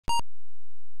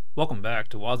Welcome back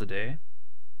to Wazaday,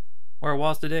 where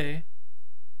was today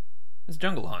is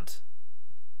Jungle Hunt,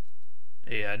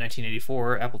 a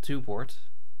 1984 Apple II port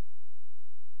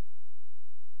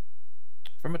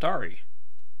from Atari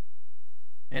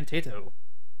and Taito.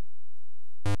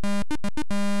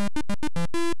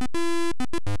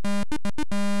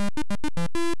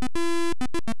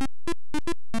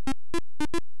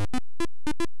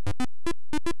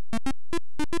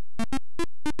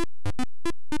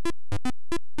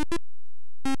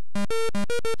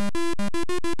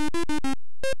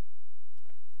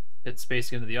 Hit space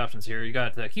to get into the options here. You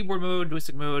got keyboard mode,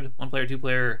 joystick mode, one player, two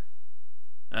player,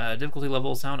 difficulty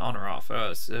level, sound on or off.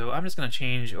 So I'm just going to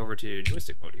change over to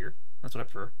joystick mode here. That's what I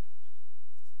prefer.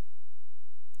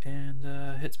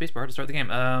 And hit spacebar to start the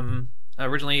game.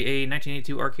 Originally a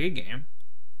 1982 arcade game.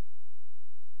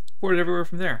 Ported everywhere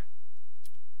from there.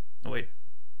 Oh wait,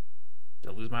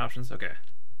 did I lose my options? Okay,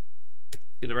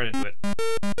 let's get right into it.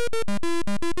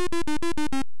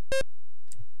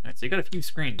 Alright, so you got a few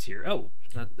screens here. Oh,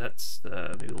 that's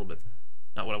maybe a little bit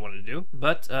not what I wanted to do.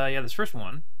 But yeah, this first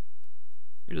one,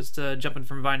 you're just jumping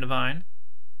from vine to vine.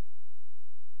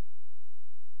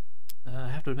 I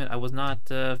have to admit, I was not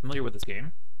familiar with this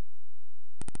game.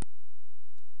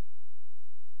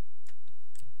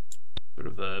 Sort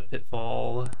of a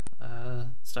Pitfall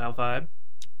style vibe.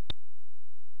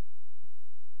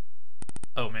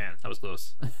 Oh man, that was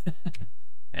close.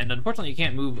 And unfortunately, you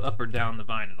can't move up or down the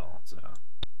vine at all, so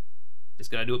just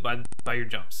gotta do it by your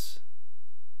jumps.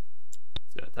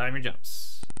 Just gotta time your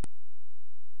jumps.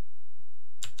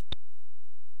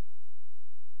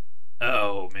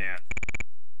 Oh man,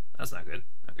 that's not good.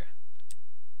 Okay.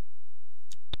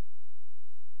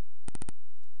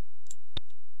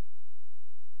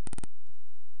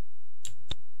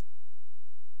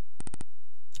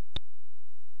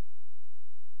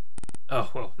 Oh,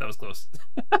 whoa, that was close.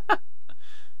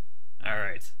 All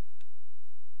right.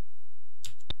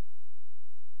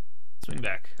 Swing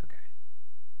back. Okay.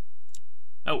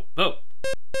 Oh, oh.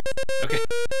 Okay.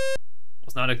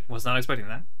 Was not expecting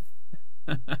that.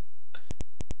 Okay,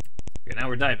 now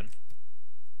we're diving.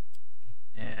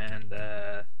 And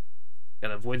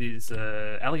gotta avoid these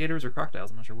alligators or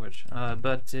crocodiles. I'm not sure which.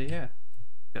 But yeah,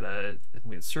 gotta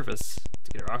we can surface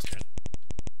to get our oxygen.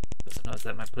 But sometimes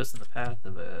that might put us in the path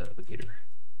of a gator,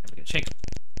 and we can shank him.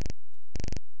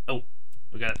 Oh,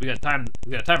 we got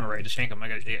a timer right to shank him. I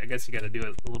guess you got to do it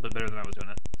a little bit better than I was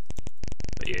doing it.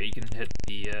 But yeah, you can hit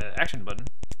the action button.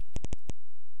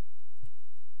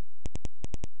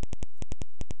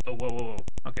 Oh, whoa, whoa, whoa.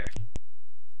 Okay.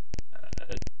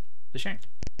 To shank.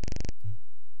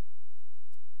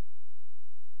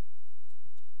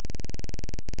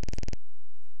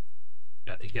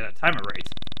 Got to get a timer right,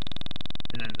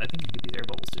 and then I think you get these air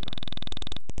bubbles too.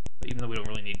 But even though we don't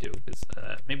really need to, because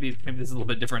maybe this is a little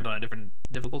bit different on a different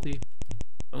difficulty.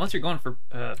 Unless you're going for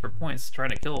points, trying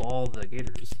to kill all the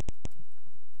gators, this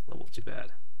level's too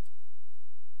bad.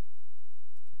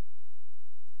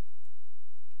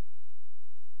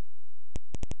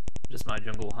 Just my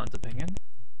Jungle Hunt opinion.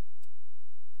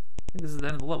 I think this is the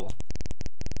end of the level.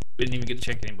 We didn't even get to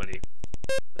check anybody.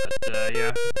 But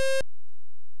yeah.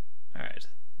 Alright.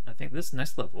 I think this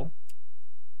next level,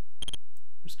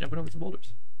 we're just jumping over some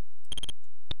boulders.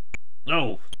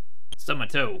 No! Stubbed my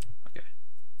toe. Okay.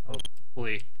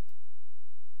 Hopefully.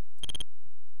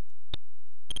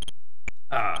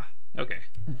 Ah, okay.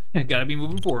 Gotta be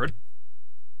moving forward.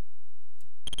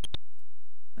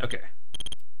 Okay.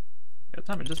 Gotta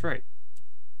time it just right.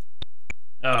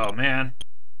 Oh, man.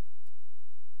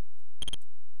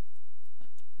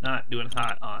 Not doing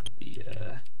hot on the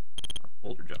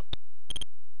boulder jump.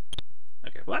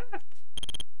 Okay, what?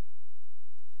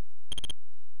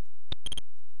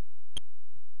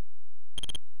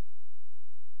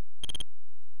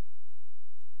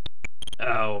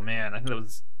 Oh man, I think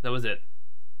that was it.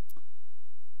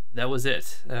 That was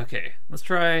it. Okay, let's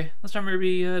try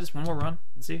maybe just one more run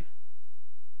and see.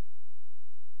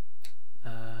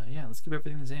 Yeah, let's keep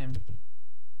everything the same.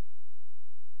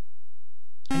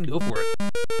 I can go for it.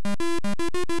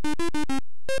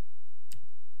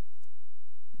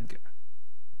 Okay.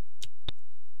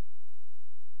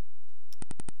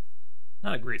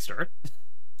 Not a great start.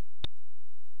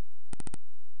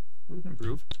 We can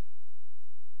improve.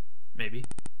 Maybe.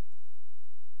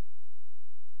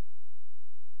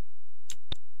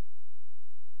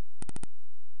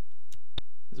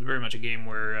 This is very much a game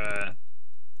where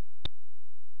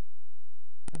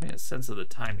having a sense of the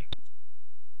timing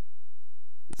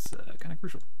is kind of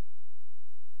crucial.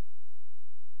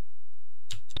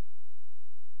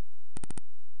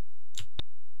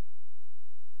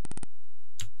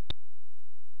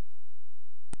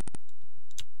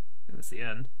 it's the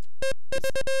end. As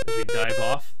we dive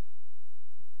off.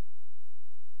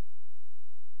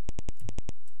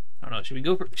 I don't know. Should we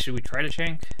go? Should we try to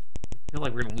shank? I feel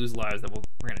like we're gonna lose lives that we're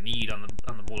gonna need on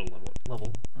the boulder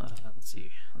level. Let's see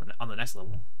on the next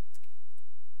level.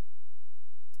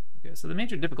 Okay, so the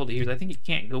major difficulty here is I think you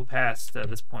can't go past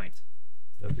this point.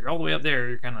 So if you're all the way up there,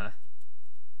 you're kind of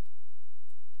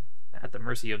at the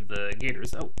mercy of the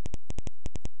gators. Oh,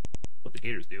 what the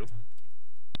gators do.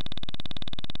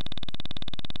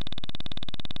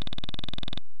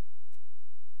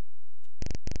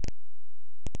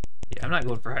 Yeah, I'm not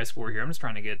going for high score here. I'm just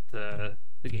trying to get the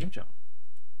game shown.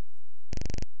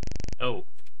 Oh,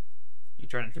 you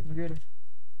trying to trick me, gator?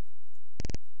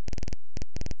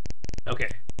 Okay,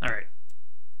 all right.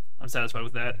 I'm satisfied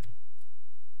with that.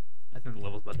 I think the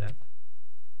level's about that.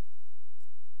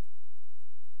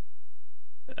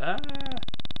 Ah.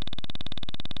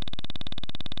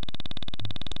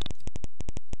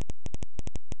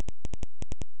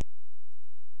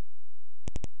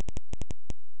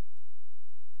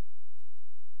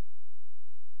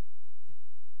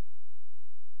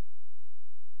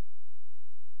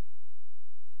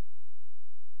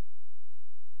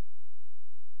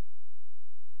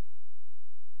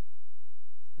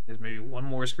 There's maybe one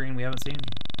more screen we haven't seen.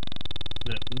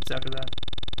 Then it loops after that.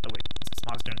 Oh wait, it's a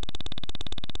smog turn.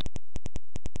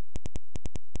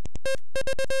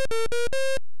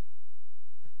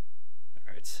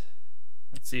 Alright.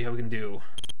 Let's see how we can do.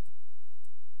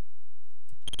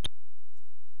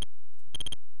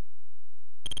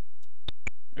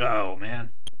 Oh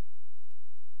man.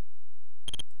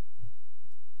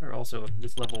 Or also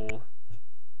this level.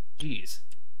 Jeez.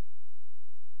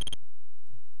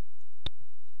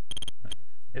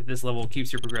 If this level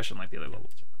keeps your progression like the other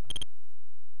levels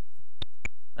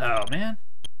or not. Oh man.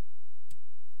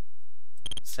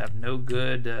 Just have no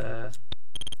good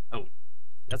oh,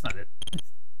 that's not it.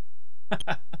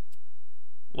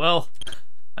 Well,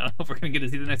 I don't know if we're gonna get to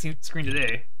see the next screen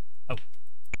today. Oh.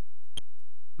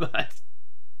 But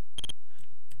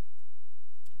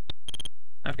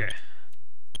okay.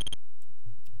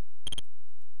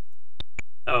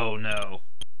 Oh no.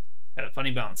 Had a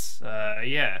funny bounce.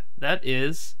 Yeah, that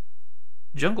is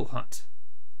Jungle Hunt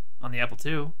on the Apple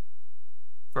II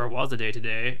for our Waza Day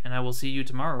today, and I will see you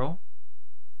tomorrow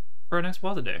for our next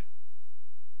Waza Day.